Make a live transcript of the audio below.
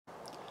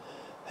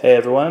Hey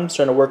everyone, I'm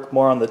starting to work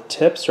more on the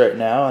tips right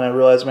now, and I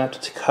realize I'm going to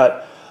have to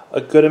cut a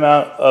good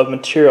amount of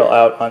material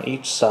out on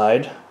each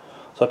side.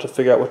 So I have to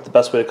figure out what the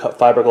best way to cut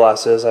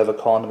fiberglass is. I have a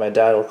call into my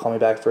dad, he'll call me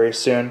back very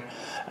soon.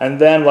 And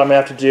then what I'm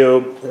going to have to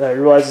do, I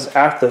realize is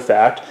after the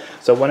fact,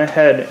 so I went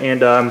ahead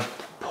and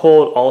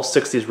pulled all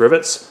 6 of these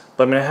rivets,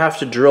 but I'm going to have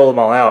to drill them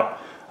all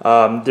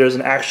out. There's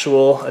an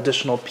actual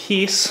additional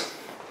piece,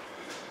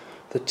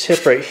 the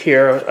tip right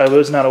here. I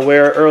was not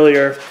aware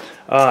earlier,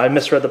 I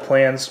misread the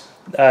plans.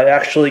 It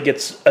actually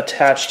gets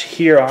attached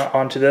here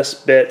onto this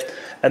bit,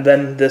 and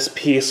then this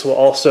piece will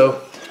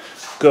also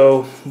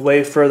go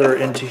way further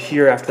into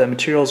here after that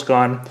material's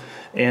gone,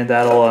 and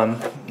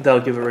that'll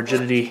give it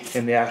rigidity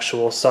in the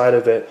actual side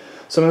of it.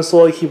 So I'm going to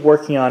slowly keep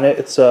working on it.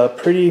 It's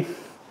pretty,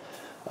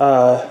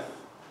 I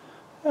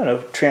don't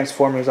know,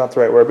 transforming is not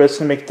the right word, but it's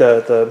going to make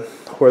the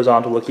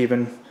horizontal look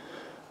even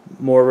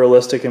more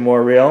realistic and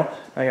more real.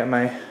 I got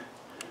my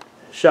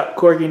shop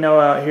corgi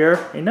Noah out here.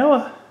 Hey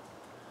Noah!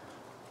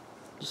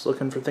 Just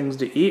looking for things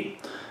to eat,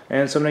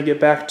 and so I'm going to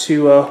get back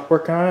to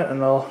working on it,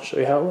 and I'll show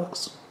you how it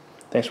looks.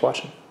 Thanks for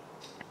watching.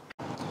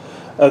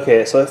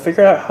 Okay, so I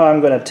figured out how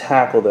I'm going to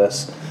tackle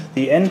this.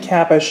 The end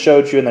cap I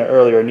showed you in there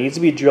earlier needs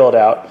to be drilled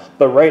out,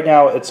 but right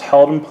now it's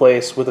held in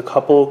place with a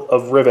couple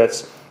of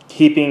rivets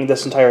keeping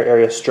this entire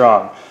area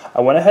strong.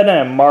 I went ahead and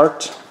I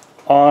marked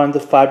on the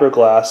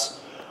fiberglass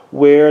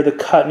where the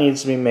cut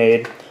needs to be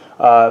made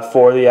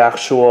for the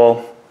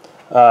actual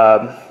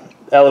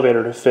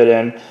elevator to fit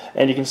in,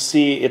 and you can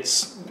see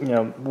it's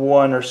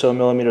 1 or so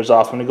millimeters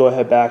off. I'm going to go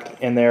ahead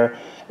back in there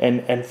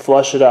and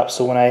flush it up,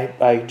 so when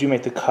I do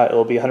make the cut,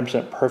 it'll be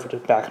 100%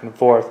 perfect back and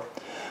forth.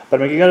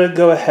 But I'm going to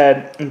go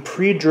ahead and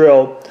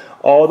pre-drill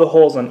all the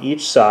holes on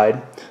each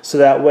side, so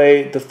that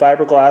way the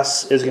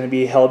fiberglass is going to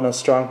be held in a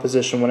strong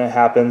position when it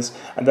happens,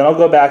 and then I'll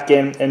go back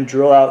in and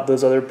drill out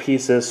those other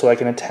pieces so I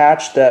can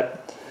attach that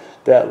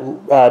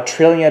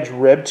trailing edge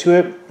rib to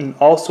it. And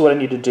also what I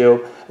need to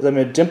do is I'm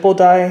going to dimple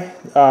dye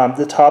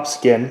the top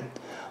skin.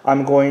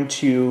 I'm going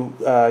to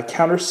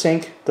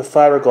countersink the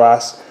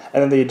fiberglass,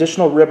 and then the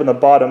additional rib on the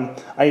bottom,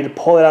 I need to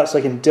pull it out so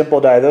I can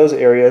dimple dye those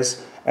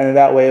areas, and then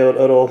that way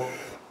it'll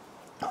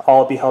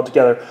all be held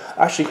together.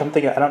 Actually, come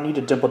thinking, I don't need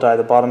to dimple dye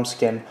the bottom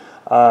skin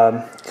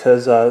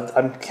because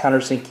I'm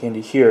countersinking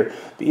into here.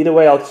 But either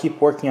way, I'll keep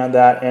working on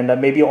that,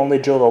 and maybe only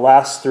drill the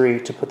last 3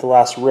 to put the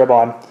last rib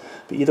on.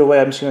 But either way,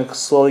 I'm just going to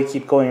slowly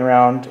keep going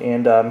around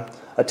and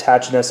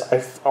attaching this.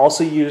 I've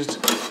also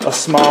used a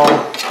small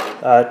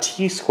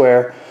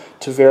T-square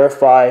to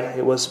verify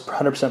it was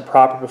 100%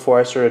 proper before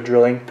I started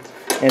drilling,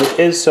 and it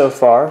is so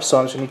far, so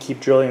I'm just going to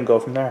keep drilling and go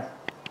from there.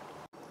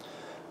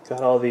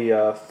 Got all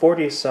the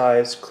 40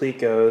 size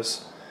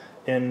clecos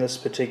in this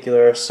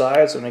particular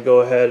side, so I'm going to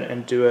go ahead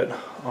and do it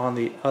on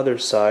the other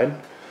side.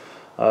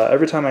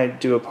 Every time I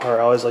do a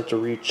part, I always like to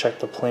recheck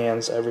the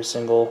plans every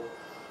single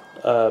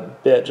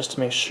bit just to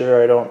make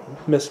sure I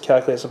don't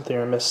miscalculate something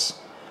or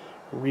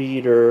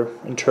misread or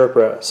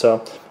interpret. So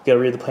I'm going to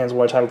read the plans one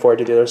more time before I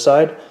do the other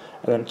side,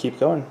 and then keep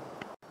going.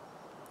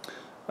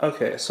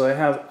 Okay, so I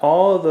have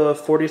all the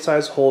 40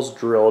 size holes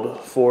drilled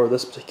for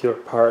this particular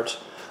part.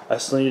 I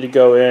still need to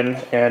go in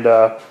and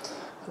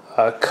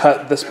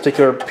cut this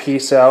particular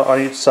piece out on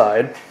each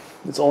side.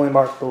 It's only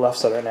marked the left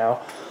side right now.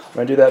 I'm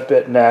going to do that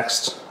bit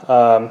next.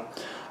 I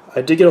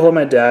did get a hold of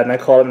my dad, and I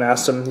called him and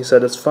asked him. He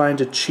said it's fine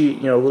to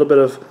cheat, a little bit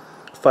of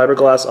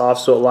fiberglass off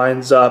so it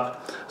lines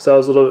up. So I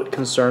was a little bit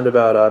concerned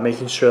about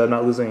making sure I'm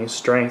not losing any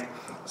strength.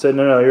 I said,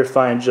 no, you're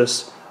fine.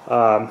 Just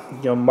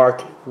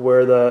mark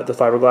where the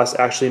fiberglass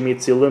actually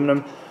meets the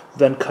aluminum,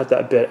 then cut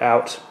that bit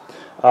out.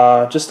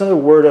 Just another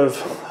word of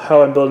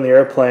how I'm building the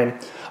airplane.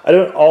 I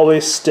don't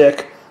always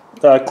stick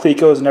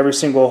clecos in every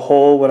single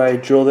hole when I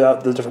drill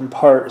out the different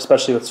part,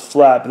 especially if it's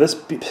flat. But this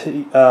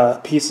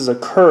piece is a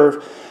curve,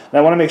 and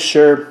I want to make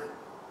sure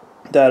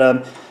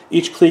that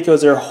each cleco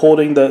is there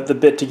holding the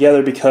bit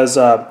together, because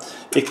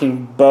it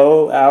can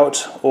bow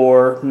out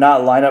or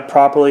not line up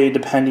properly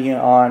depending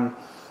on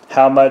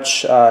how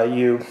much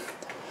you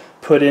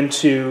put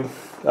into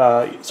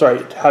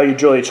how you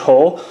drill each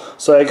hole.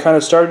 So I kind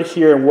of started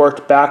here and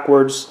worked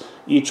backwards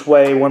each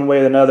way, one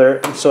way or another,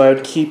 and so I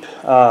would keep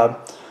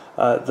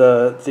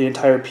the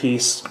entire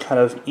piece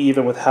kind of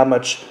even with how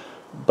much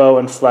bow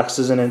and flex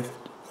is in it.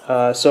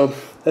 So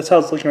that's how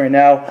it's looking right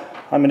now.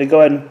 I'm going to go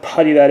ahead and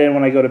putty that in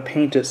when I go to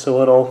paint it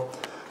so it'll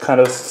kind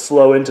of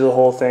flow into the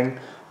whole thing.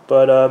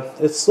 But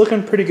it's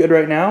looking pretty good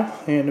right now,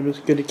 and I'm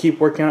just going to keep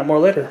working on it more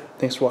later.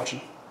 Thanks for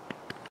watching.